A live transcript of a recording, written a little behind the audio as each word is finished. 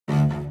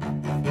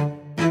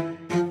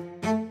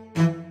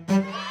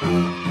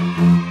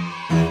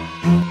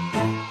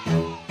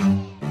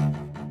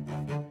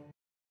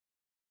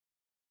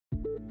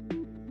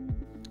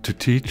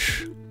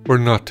teach or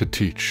not to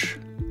teach?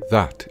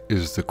 That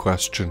is the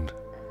question.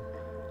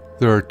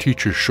 There are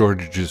teacher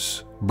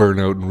shortages,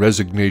 burnout, and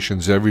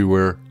resignations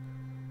everywhere.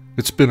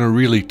 It's been a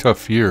really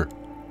tough year,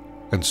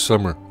 and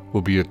summer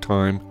will be a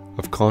time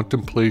of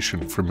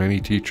contemplation for many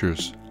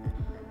teachers.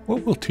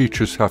 What will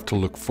teachers have to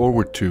look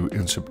forward to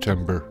in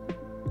September?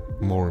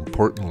 More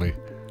importantly,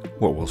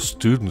 what will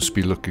students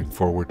be looking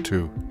forward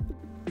to?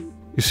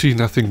 You see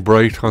nothing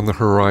bright on the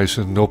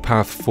horizon, no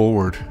path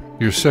forward.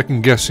 You're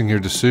second-guessing your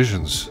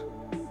decisions.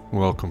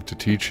 Welcome to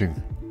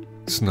teaching.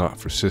 It's not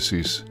for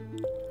sissies.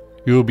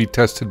 You will be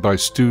tested by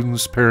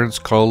students, parents,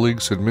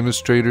 colleagues,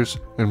 administrators,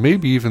 and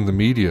maybe even the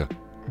media.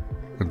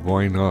 And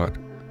why not?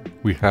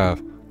 We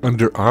have,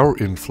 under our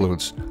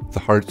influence,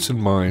 the hearts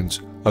and minds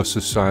of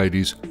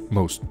society's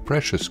most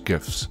precious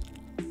gifts,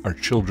 our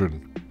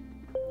children.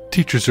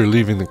 Teachers are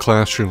leaving the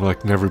classroom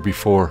like never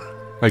before.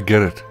 I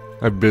get it.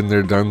 I've been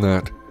there, done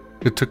that.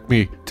 It took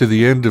me to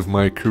the end of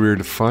my career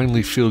to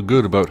finally feel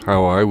good about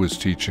how I was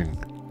teaching.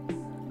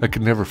 I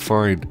could never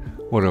find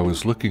what I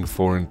was looking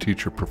for in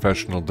teacher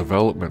professional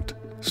development,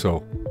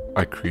 so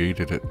I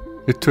created it.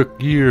 It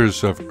took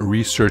years of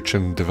research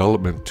and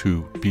development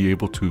to be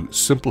able to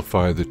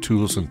simplify the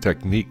tools and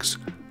techniques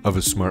of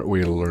a smart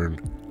way to learn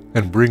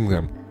and bring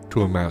them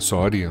to a mass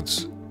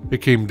audience.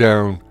 It came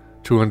down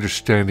to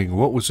understanding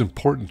what was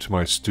important to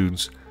my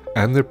students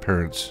and their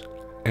parents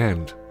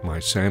and my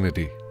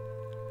sanity.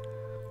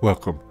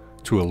 Welcome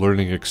to a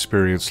learning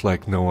experience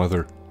like no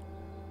other.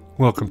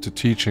 Welcome to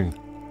teaching.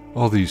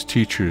 All these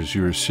teachers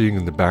you are seeing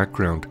in the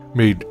background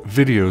made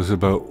videos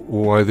about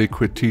why they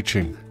quit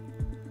teaching.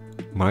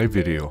 My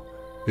video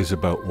is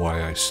about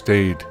why I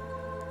stayed.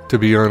 To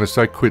be honest,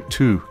 I quit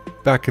too.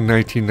 Back in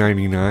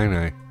 1999,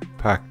 I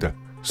packed a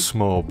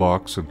small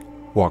box and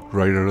walked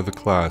right out of the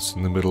class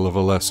in the middle of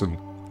a lesson.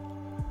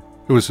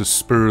 It was a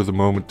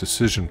spur-of-the-moment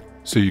decision,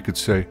 so you could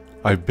say,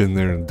 I've been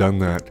there and done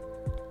that.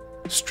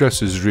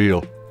 Stress is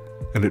real,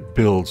 and it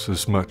builds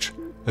as much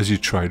as you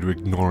try to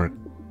ignore it.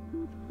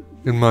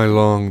 In my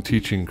long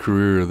teaching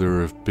career,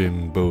 there have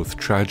been both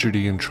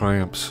tragedy and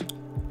triumphs.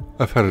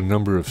 I've had a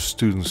number of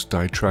students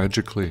die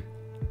tragically.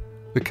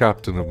 The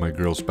captain of my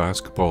girls'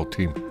 basketball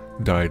team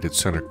died at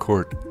center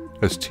court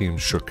as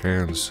teams shook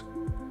hands.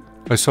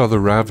 I saw the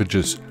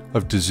ravages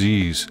of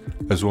disease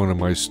as one of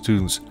my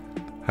students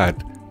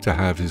had to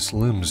have his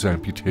limbs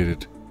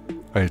amputated.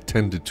 I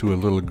attended to a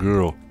little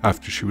girl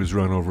after she was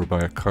run over by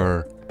a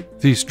car.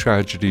 These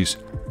tragedies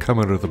come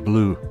out of the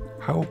blue.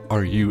 How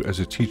are you as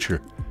a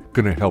teacher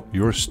going to help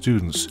your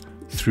students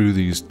through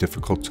these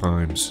difficult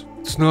times?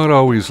 It's not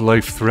always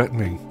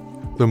life-threatening.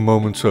 The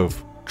moments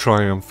of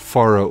triumph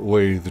far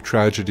outweigh the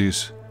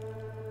tragedies.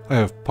 I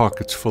have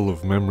pockets full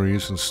of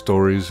memories and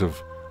stories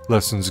of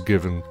lessons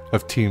given,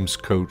 of teams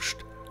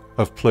coached,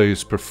 of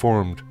plays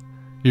performed.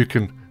 You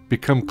can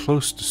become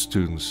close to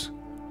students,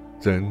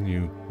 then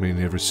you may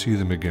never see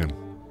them again.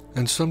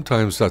 And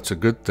sometimes that's a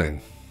good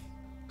thing.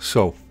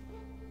 So,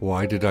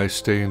 why did I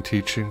stay in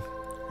teaching?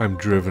 I'm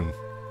driven.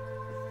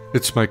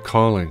 It's my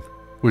calling,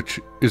 which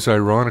is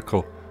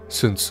ironical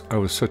since I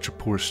was such a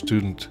poor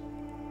student.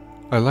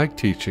 I like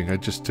teaching, I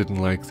just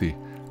didn't like the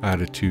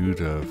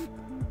attitude of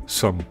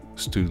some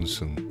students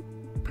and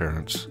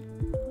parents.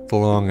 The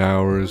long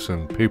hours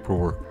and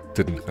paperwork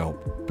didn't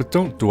help. But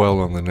don't dwell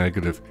on the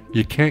negative.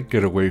 You can't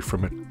get away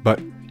from it, but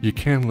you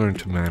can learn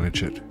to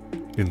manage it.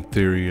 In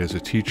theory, as a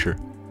teacher,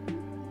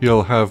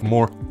 you'll have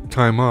more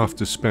time off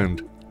to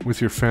spend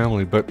with your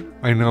family, but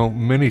I know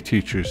many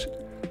teachers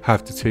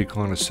have to take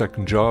on a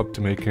second job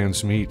to make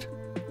ends meet.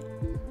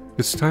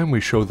 It's time we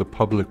show the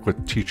public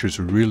what teachers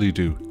really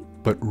do,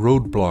 but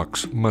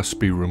roadblocks must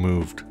be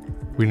removed.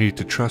 We need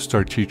to trust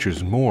our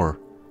teachers more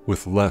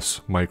with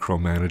less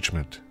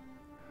micromanagement.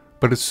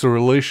 But it's the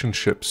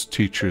relationships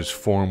teachers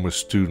form with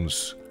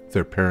students,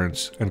 their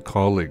parents, and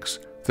colleagues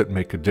that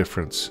make a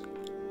difference.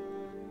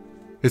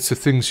 It's the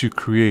things you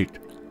create,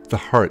 the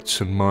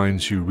hearts and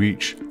minds you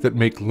reach that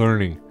make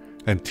learning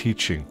and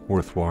teaching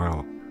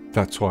worthwhile.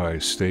 That's why I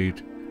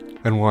stayed,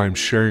 and why I'm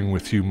sharing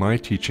with you my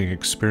teaching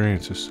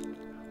experiences.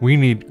 We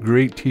need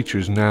great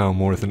teachers now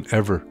more than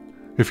ever.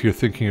 If you're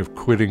thinking of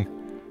quitting,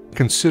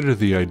 consider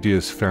the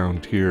ideas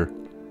found here.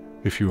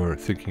 If you are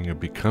thinking of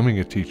becoming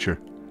a teacher,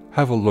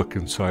 have a look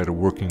inside a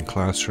working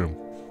classroom.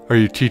 Are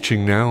you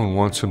teaching now and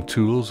want some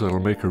tools that'll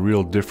make a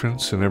real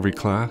difference in every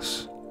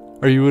class?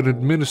 Are you an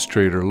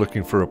administrator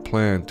looking for a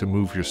plan to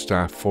move your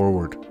staff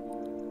forward?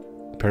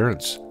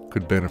 Parents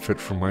could benefit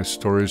from my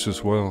stories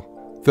as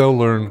well. They'll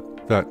learn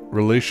that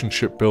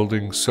relationship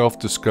building,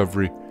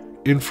 self-discovery,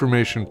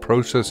 information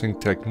processing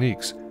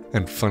techniques,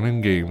 and fun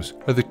and games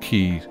are the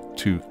key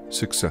to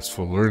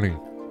successful learning.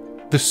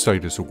 This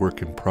site is a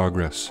work in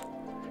progress,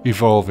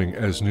 evolving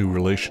as new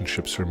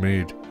relationships are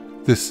made.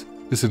 This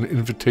is an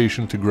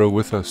invitation to grow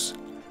with us,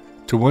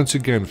 to once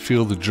again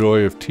feel the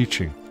joy of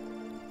teaching,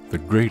 the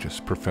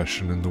greatest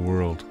profession in the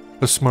world.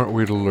 A Smart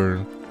Way to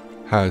Learn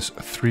has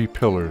 3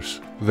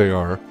 pillars. They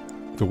are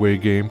the Way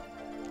Game,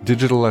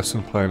 digital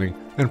lesson planning,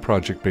 and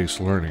project-based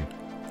learning.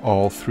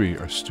 All 3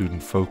 are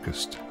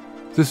student-focused.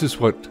 This is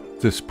what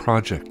this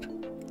project,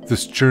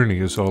 This journey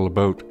is all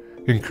about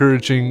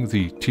encouraging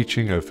the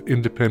teaching of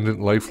independent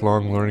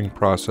lifelong learning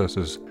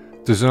processes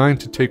designed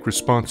to take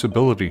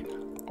responsibility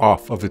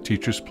off of the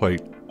teacher's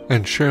plate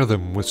and share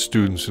them with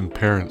students and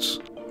parents.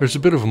 There's a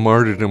bit of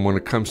martyrdom when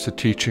it comes to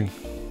teaching.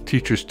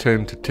 Teachers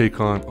tend to take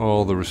on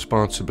all the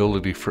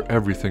responsibility for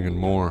everything and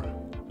more,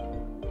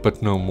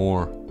 but no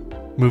more.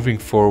 Moving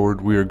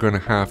forward, we are going to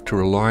have to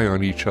rely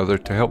on each other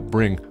to help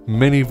bring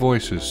many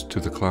voices to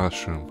the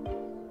classroom.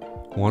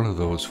 One of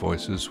those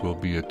voices will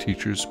be a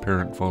teacher's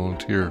parent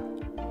volunteer.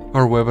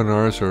 Our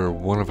webinars are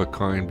one of a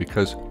kind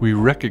because we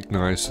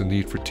recognize the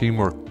need for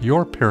teamwork.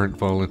 Your parent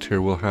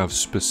volunteer will have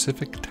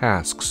specific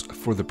tasks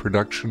for the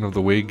production of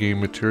the Way game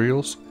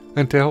materials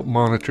and to help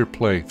monitor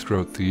play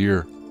throughout the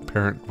year.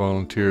 Parent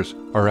volunteers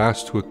are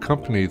asked to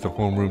accompany the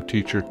homeroom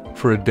teacher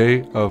for a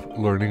day of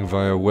learning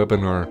via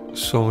webinar.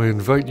 So I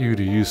invite you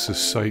to use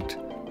this site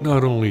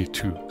not only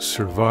to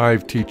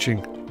survive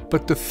teaching,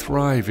 but to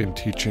thrive in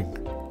teaching.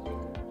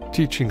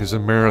 Teaching is a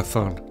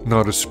marathon,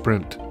 not a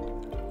sprint.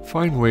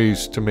 Find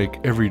ways to make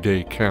every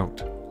day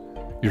count.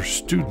 Your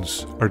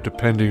students are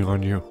depending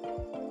on you.